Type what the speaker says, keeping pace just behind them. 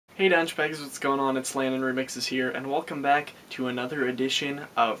Hey Dunchbags, what's going on? It's Landon Remixes here, and welcome back to another edition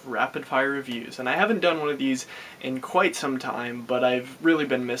of Rapid Fire Reviews. And I haven't done one of these in quite some time, but I've really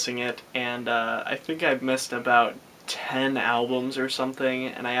been missing it, and I think I've missed about 10 albums or something,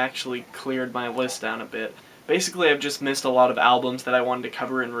 and I actually cleared my list down a bit. Basically, I've just missed a lot of albums that I wanted to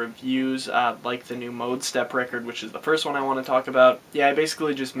cover in reviews, like the new Modestep record, which is the first one I want to talk about. Yeah, I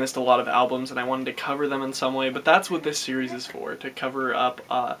basically just missed a lot of albums, and I wanted to cover them in some way, but that's what this series is for, to cover up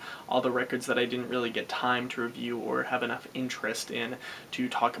all the records that I didn't really get time to review or have enough interest in to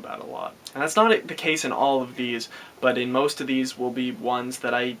talk about a lot. And that's not the case in all of these, but in most of these will be ones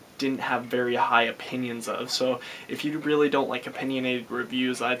that I didn't have very high opinions of, so if you really don't like opinionated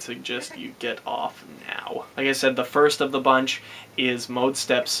reviews, I'd suggest you get off now. Like I said, the first of the bunch is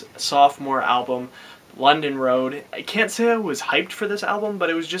Modestep's sophomore album, London Road. I can't say I was hyped for this album, but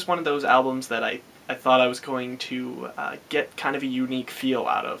it was just one of those albums that I thought I was going to get kind of a unique feel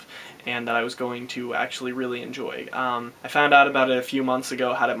out of, and that I was going to actually really enjoy. I found out about it a few months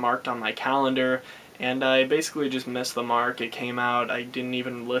ago, had it marked on my calendar, and I basically just missed the mark. It came out, I didn't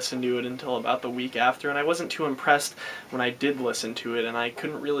even listen to it until about the week after, and I wasn't too impressed when I did listen to it, and I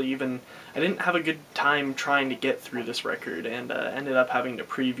couldn't really I didn't have a good time trying to get through this record, and ended up having to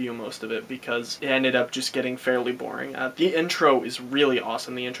preview most of it because it ended up just getting fairly boring. The intro is really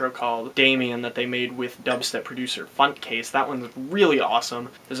awesome, the intro called Damien that they made with dubstep producer Funtcase. That one's really awesome.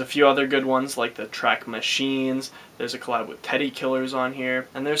 There's a few other good ones like the track Machines, there's a collab with Teddy Killers on here,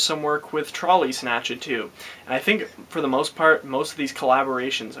 and there's some work with Trolley Snatcher too. And I think for the most part, most of these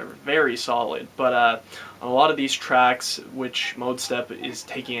collaborations are very solid, but on a lot of these tracks, which Modestep is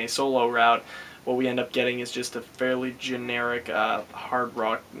taking a solo route, what we end up getting is just a fairly generic hard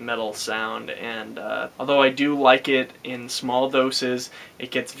rock metal sound, and although I do like it in small doses,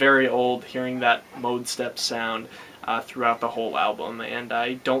 it gets very old hearing that Modestep sound throughout the whole album, and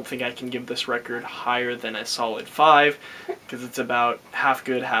I don't think I can give this record higher than a solid 5, because it's about half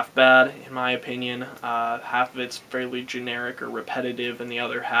good, half bad, in my opinion. Half of it's fairly generic or repetitive, and the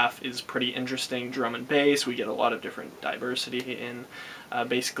other half is pretty interesting drum and bass. We get a lot of different diversity in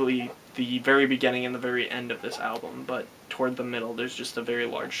basically the very beginning and the very end of this album, but toward the middle there's just a very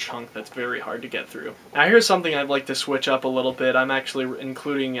large chunk that's very hard to get through. Now here's something I'd like to switch up a little bit. I'm actually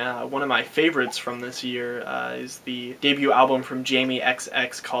including one of my favorites from this year, is the debut album from Jamie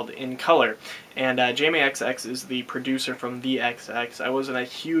XX called In Color. And Jamie XX is the producer from The XX. I wasn't a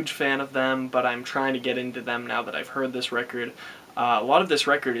huge fan of them, but I'm trying to get into them now that I've heard this record. A lot of this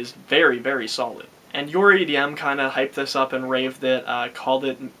record is very, very solid. And Your EDM kind of hyped this up and raved it, called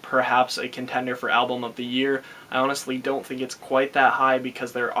it perhaps a contender for Album of the Year. I honestly don't think it's quite that high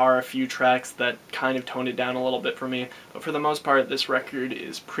because there are a few tracks that kind of toned it down a little bit for me, but for the most part this record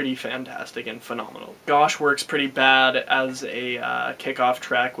is pretty fantastic and phenomenal. Gosh works pretty bad as a kickoff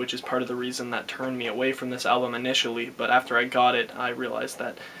track, which is part of the reason that turned me away from this album initially, but after I got it I realized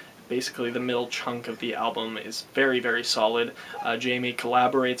that basically the middle chunk of the album is very, very solid. Jamie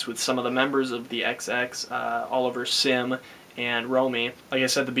collaborates with some of the members of the XX, Oliver Sim and Romy. Like I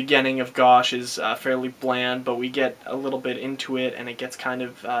said, the beginning of Gosh is fairly bland, but we get a little bit into it, and it gets kind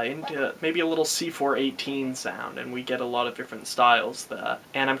of into maybe a little C418 sound, and we get a lot of different styles.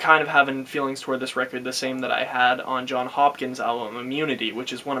 And I'm kind of having feelings toward this record the same that I had on John Hopkins' album Immunity,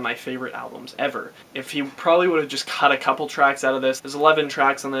 which is one of my favorite albums ever. If he probably would have just cut a couple tracks out of this, there's 11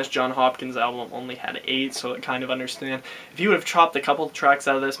 tracks on this, John Hopkins' album only had 8, so I kind of understand. If he would have chopped a couple tracks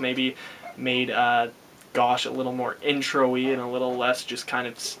out of this, maybe made Gosh a little more intro-y and a little less just kind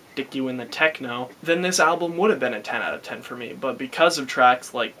of stick you in the techno, then this album would have been a 10 out of 10 for me. But because of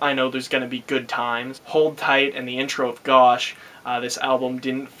tracks like I Know There's Gonna Be Good Times, Hold Tight, and the intro of Gosh, this album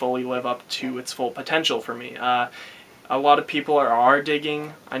didn't fully live up to its full potential for me. A lot of people are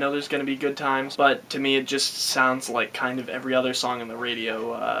digging I Know There's Gonna Be Good Times, but to me it just sounds like kind of every other song on the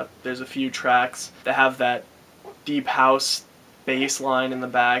radio. There's a few tracks that have that deep house bass line in the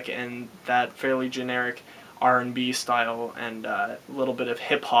back and that fairly generic R&B style and a little bit of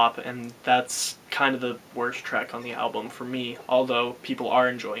hip-hop, and that's kind of the worst track on the album for me, although people are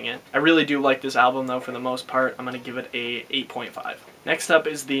enjoying it. I really do like this album though for the most part. I'm going to give it a 8.5. Next up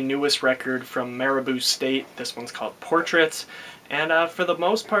is the newest record from Maribou State. This one's called Portraits, and for the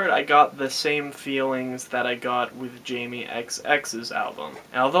most part I got the same feelings that I got with Jamie XX's album.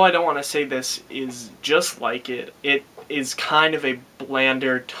 And although I don't want to say this is just like it, it is kind of a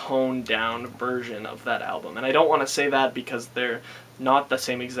blander, toned down version of that album. And I don't want to say that because they're not the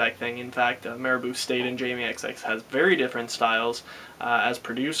same exact thing. In fact, Maribou State and Jamie XX has very different styles as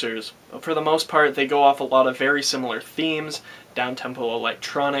producers. But for the most part, they go off a lot of very similar themes, down-tempo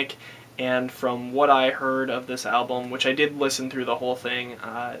electronic, and from what I heard of this album, which I did listen through the whole thing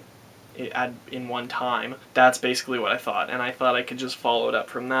in one time, that's basically what I thought. And I thought I could just follow it up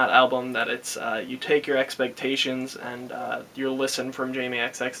from that album, that it's you take your expectations and your listen from Jamie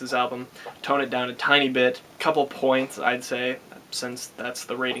XX's album, tone it down a tiny bit, couple points I'd say, since that's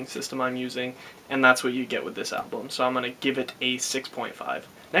the rating system I'm using, and that's what you get with this album. So I'm going to give it a 6.5.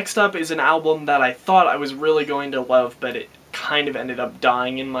 Next up is an album that I thought I was really going to love, but it kind of ended up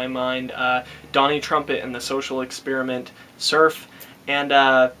dying in my mind. Donnie Trumpet and the Social Experiment, Surf, and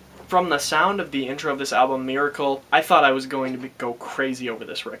from the sound of the intro of this album, Miracle, I thought I was going to go crazy over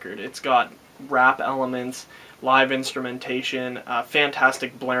this record. It's got rap elements, live instrumentation,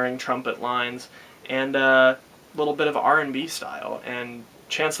 fantastic blaring trumpet lines, and a little bit of R&B style. And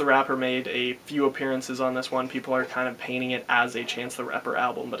Chance the Rapper made a few appearances on this one. People are kind of painting it as a Chance the Rapper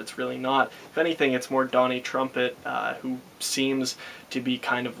album, but it's really not. If anything, it's more Donnie Trumpet, who seems to be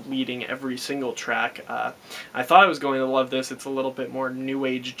kind of leading every single track. I thought I was going to love this. It's a little bit more new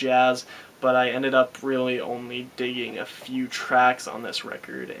age jazz, but I ended up really only digging a few tracks on this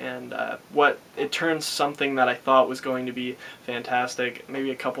record, and it turns something that I thought was going to be fantastic,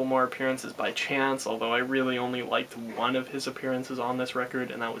 maybe a couple more appearances by Chance, although I really only liked one of his appearances on this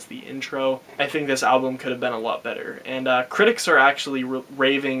record, and that was the intro. I think this album could have been a lot better, and critics are actually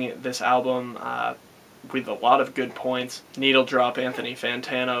raving this album with a lot of good points. Needle Drop Anthony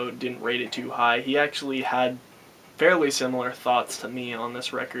Fantano didn't rate it too high. He actually had fairly similar thoughts to me on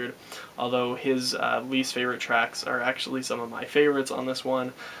this record, although his least favorite tracks are actually some of my favorites on this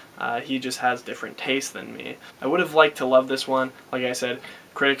one. He just has different tastes than me. I would have liked to love this one. Like I said,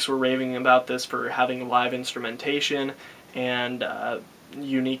 critics were raving about this for having live instrumentation and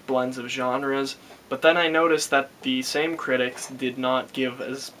unique blends of genres, but then I noticed that the same critics did not give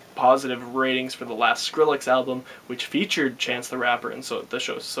as positive ratings for the last Skrillex album, which featured Chance the Rapper and the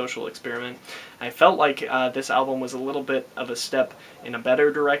show Social Experiment. I felt like this album was a little bit of a step in a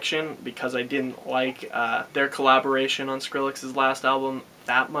better direction, because I didn't like their collaboration on Skrillex's last album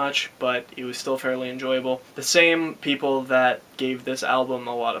that much, but it was still fairly enjoyable. The same people that gave this album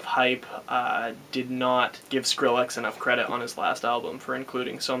a lot of hype did not give Skrillex enough credit on his last album for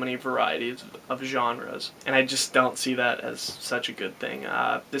including so many varieties of genres, and I just don't see that as such a good thing.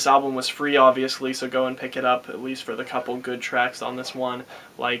 This album was free, obviously, so go and pick it up, at least for the couple good tracks on this one,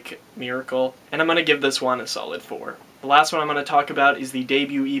 like Miracle, and I'm going to give this one a solid 4. The last one I'm going to talk about is the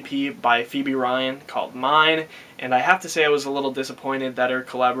debut EP by Phoebe Ryan called Mine, and I have to say I was a little disappointed that her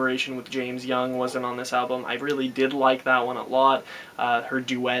collaboration with James Young wasn't on this album. I really did like that one a lot, her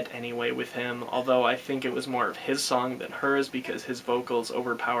duet anyway with him, although I think it was more of his song than hers because his vocals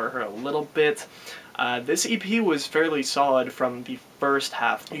overpower her a little bit. This EP was fairly solid from the first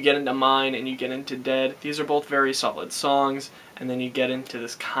half. You get into Mine and you get into Dead. These are both very solid songs, and then you get into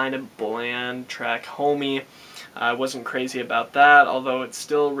this kind of bland track, Homie. I wasn't crazy about that, although it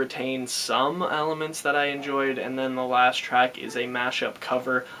still retains some elements that I enjoyed, and then the last track is a mashup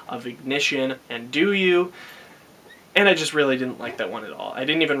cover of Ignition and Do You, and I just really didn't like that one at all. I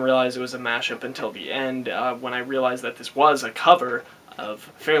didn't even realize it was a mashup until the end, when I realized that this was a cover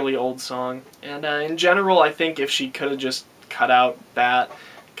of a fairly old song, and in general I think if she could have just cut out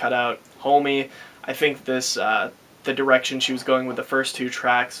Homie, I think this, the direction she was going with the first two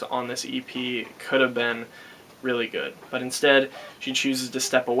tracks on this EP could have been really good, but instead she chooses to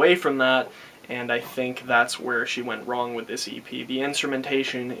step away from that, and I think that's where she went wrong with this EP. The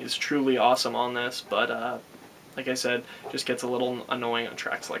instrumentation is truly awesome on this, but like I said, just gets a little annoying on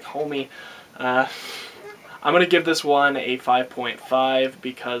tracks like Homie. I'm going to give this one a 5.5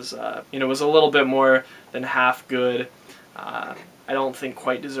 because it was a little bit more than half good. I don't think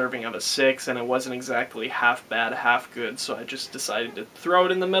quite deserving of a 6, and it wasn't exactly half bad, half good, so I just decided to throw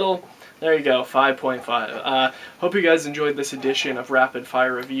it in the middle. There you go, 5.5. Hope you guys enjoyed this edition of Rapid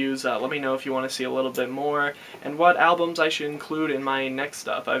Fire Reviews. Let me know if you want to see a little bit more, and what albums I should include in my next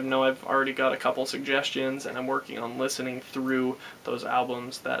stuff. I know I've already got a couple suggestions, and I'm working on listening through those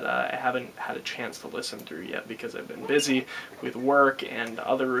albums that I haven't had a chance to listen through yet because I've been busy with work and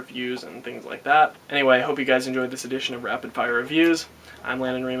other reviews and things like that. Anyway, I hope you guys enjoyed this edition of Rapid Fire Reviews. I'm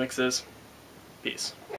Landon Remixes. Peace.